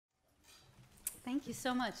Thank you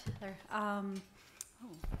so much, Heather. Oh,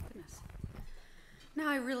 goodness. Now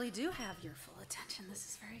I really do have your full attention. This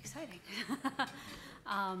is very exciting.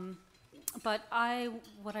 But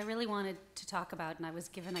what I really wanted to talk about, and I was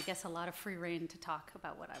given, I guess, a lot of free rein to talk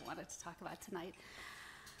about what I wanted to talk about tonight,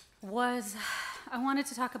 was I wanted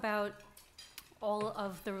to talk about all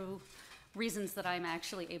of the reasons that I'm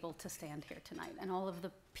actually able to stand here tonight and all of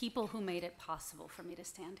the people who made it possible for me to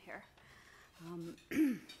stand here.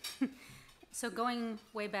 So going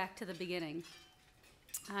way back to the beginning,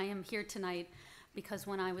 I am here tonight because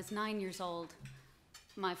when I was 9 years old,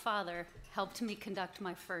 my father helped me conduct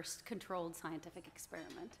my first controlled scientific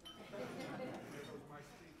experiment.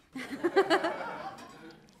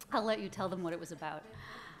 I'll let you tell them what it was about.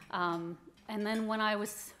 And then when I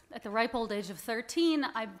was at the ripe old age of 13,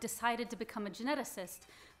 I decided to become a geneticist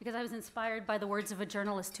because I was inspired by the words of a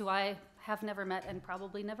journalist who I have never met and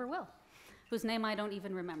probably never will, whose name I don't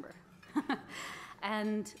even remember.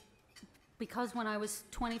 And because when I was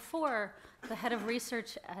 24, the head of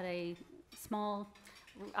research at a small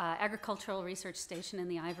agricultural research station in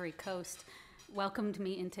the Ivory Coast welcomed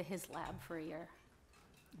me into his lab for a year,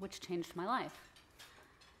 which changed my life.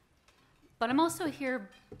 But I'm also here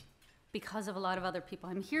because of a lot of other people.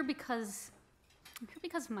 I'm here because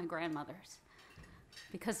of my grandmothers.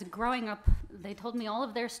 Because growing up, they told me all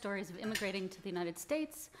of their stories of immigrating to the United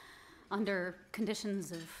States under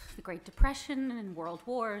conditions of the Great Depression and world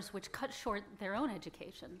wars, which cut short their own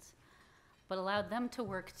educations, but allowed them to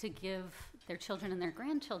work to give their children and their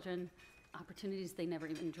grandchildren opportunities they never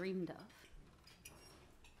even dreamed of.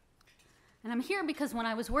 And I'm here because when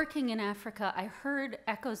I was working in Africa, I heard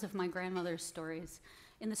echoes of my grandmother's stories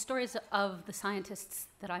in the stories of the scientists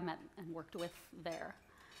that I met and worked with there.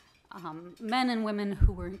 Men and women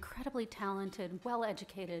who were incredibly talented,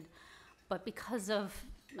 well-educated, but because of,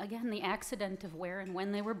 again, the accident of where and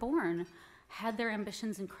when they were born, had their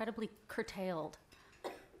ambitions incredibly curtailed.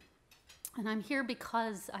 And I'm here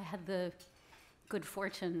because I had the good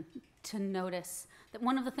fortune to notice that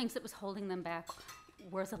one of the things that was holding them back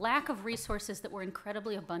was a lack of resources that were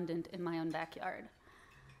incredibly abundant in my own backyard.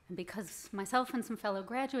 And because myself and some fellow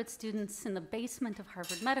graduate students in the basement of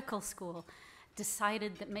Harvard Medical School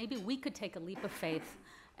decided that maybe we could take a leap of faith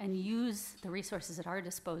and use the resources at our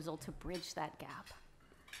disposal to bridge that gap.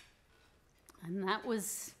 And that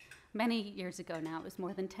was many years ago now. It was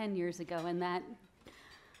more than 10 years ago, and that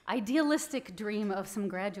idealistic dream of some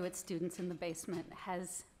graduate students in the basement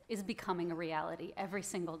is becoming a reality every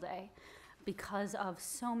single day because of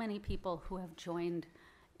so many people who have joined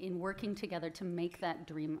in working together to make that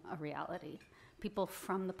dream a reality. People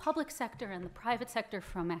from the public sector and the private sector,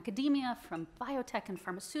 from academia, from biotech and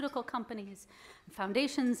pharmaceutical companies,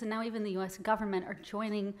 foundations, and now even the US government are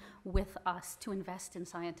joining with us to invest in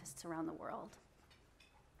scientists around the world.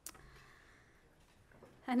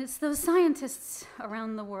 And it's those scientists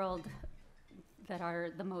around the world that are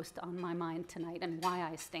the most on my mind tonight and why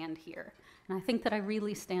I stand here. And I think that I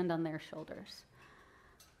really stand on their shoulders.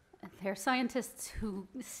 They're scientists who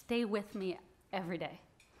stay with me every day,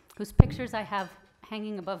 whose pictures I have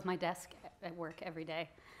hanging above my desk at work every day.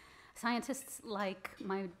 Scientists like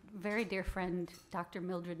my very dear friend, Dr.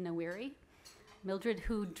 Mildred Nawiri. Mildred,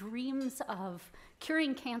 who dreams of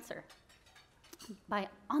curing cancer by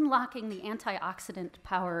unlocking the antioxidant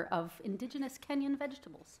power of indigenous Kenyan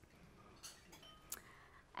vegetables.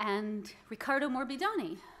 And Ricardo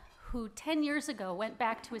Morbidoni, who 10 years ago went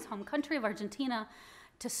back to his home country of Argentina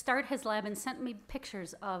to start his lab and sent me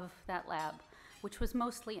pictures of that lab, which was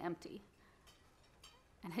mostly empty.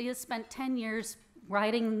 And he has spent 10 years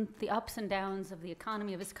riding the ups and downs of the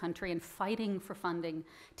economy of his country and fighting for funding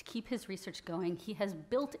to keep his research going. He has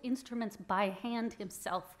built instruments by hand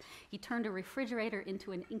himself. He turned a refrigerator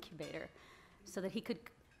into an incubator so that he could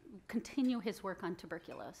continue his work on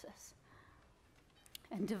tuberculosis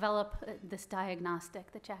and develop this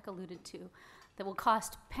diagnostic that Jack alluded to that will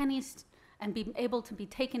cost pennies and be able to be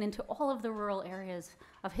taken into all of the rural areas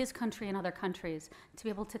of his country and other countries to be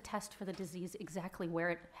able to test for the disease exactly where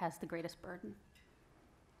it has the greatest burden.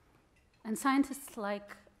 And scientists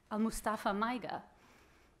like Al-Mustafa Maiga,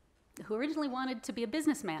 who originally wanted to be a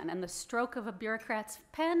businessman, and the stroke of a bureaucrat's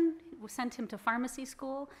pen sent him to pharmacy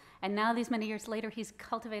school, and now these many years later, he's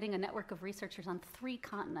cultivating a network of researchers on 3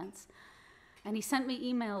 continents. And he sent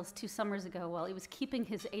me emails 2 summers ago while he was keeping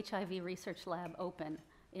his HIV research lab open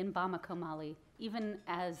in Bamako, Mali, even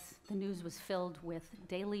as the news was filled with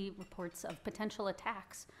daily reports of potential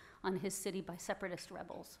attacks on his city by separatist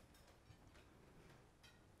rebels.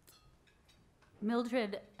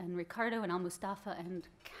 Mildred and Ricardo and Al-Mustafa and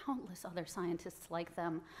countless other scientists like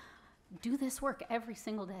them do this work every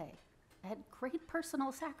single day at great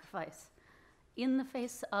personal sacrifice in the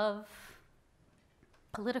face of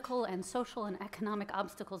political and social and economic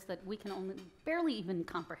obstacles that we can only barely even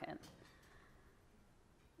comprehend.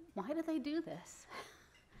 Why do they do this?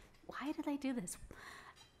 Why do they do this?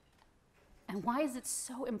 And why is it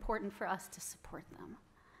so important for us to support them?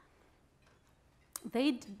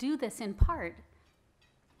 They do this in part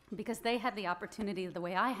because they had the opportunity, the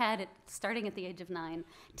way I had it, starting at the age of 9,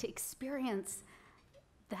 to experience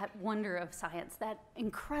that wonder of science, that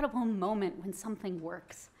incredible moment when something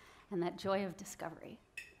works, and that joy of discovery.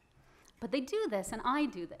 But they do this, and I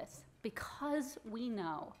do this, because we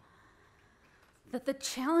know that the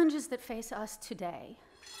challenges that face us today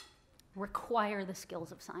require the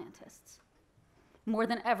skills of scientists more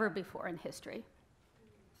than ever before in history.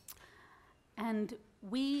 And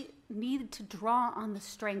we need to draw on the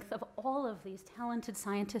strength of all of these talented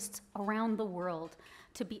scientists around the world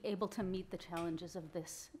to be able to meet the challenges of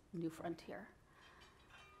this new frontier.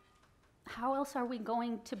 How else are we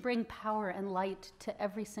going to bring power and light to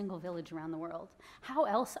every single village around the world? How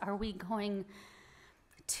else are we going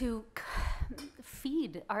to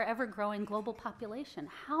feed our ever-growing global population?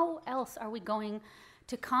 How else are we going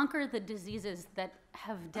to conquer the diseases that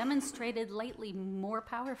have demonstrated lately more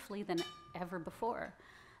powerfully than ever before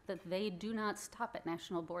that they do not stop at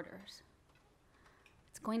national borders?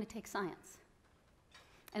 It's going to take science.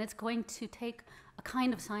 And it's going to take a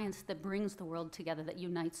kind of science that brings the world together, that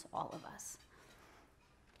unites all of us.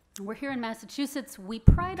 We're here in Massachusetts. We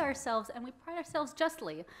pride ourselves, and we pride ourselves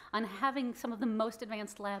justly, on having some of the most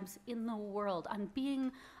advanced labs in the world, on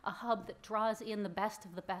being a hub that draws in the best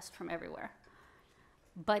of the best from everywhere.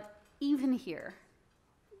 But even here,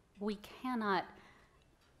 we cannot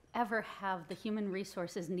ever have the human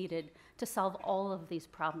resources needed to solve all of these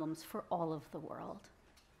problems for all of the world.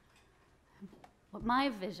 What my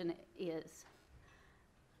vision is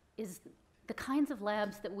the kinds of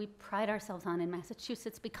labs that we pride ourselves on in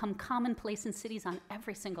Massachusetts become commonplace in cities on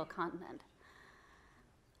every single continent.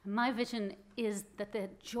 My vision is that the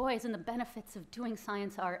joys and the benefits of doing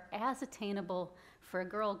science are as attainable for a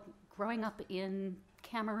girl growing up in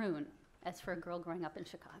Cameroon as for a girl growing up in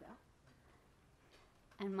Chicago.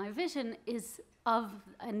 And my vision is of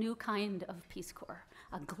a new kind of Peace Corps,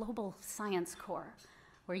 a global science corps,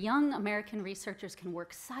 where young American researchers can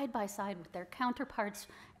work side by side with their counterparts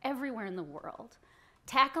everywhere in the world,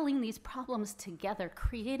 tackling these problems together,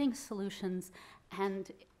 creating solutions,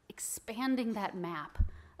 and expanding that map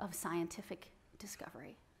of scientific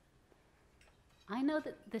discovery. I know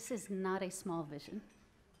that this is not a small vision.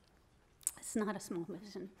 It's not a small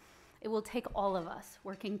vision. It will take all of us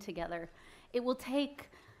working together. It will take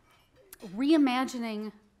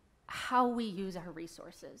reimagining how we use our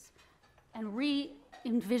resources and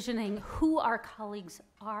re-envisioning who our colleagues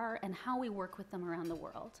are and how we work with them around the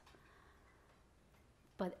world.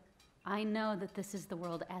 But I know that this is the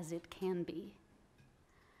world as it can be.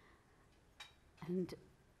 And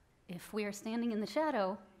if we are standing in the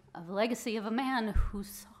shadow of the legacy of a man who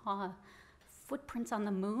saw footprints on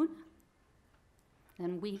the moon,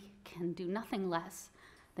 then we can do nothing less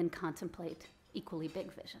than contemplate equally big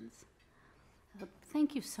visions. So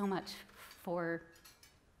thank you so much for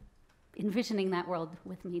envisioning that world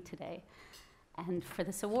with me today, and for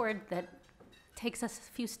this award that takes us a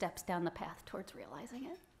few steps down the path towards realizing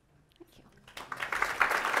it.